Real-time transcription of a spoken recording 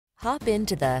Hop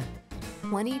into the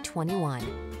 2021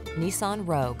 Nissan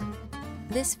Rogue.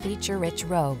 This feature-rich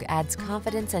Rogue adds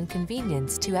confidence and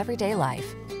convenience to everyday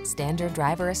life. Standard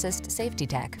driver assist safety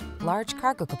tech, large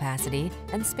cargo capacity,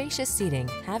 and spacious seating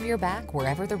have your back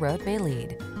wherever the road may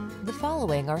lead. The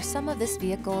following are some of this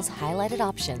vehicle's highlighted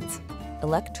options: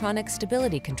 electronic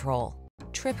stability control,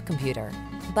 trip computer,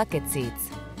 bucket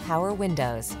seats, power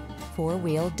windows,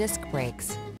 four-wheel disc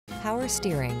brakes, power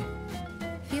steering.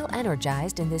 Feel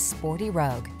energized in this sporty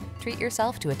Rogue. Treat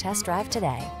yourself to a test drive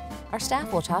today. Our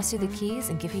staff will toss you the keys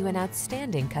and give you an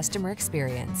outstanding customer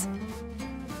experience.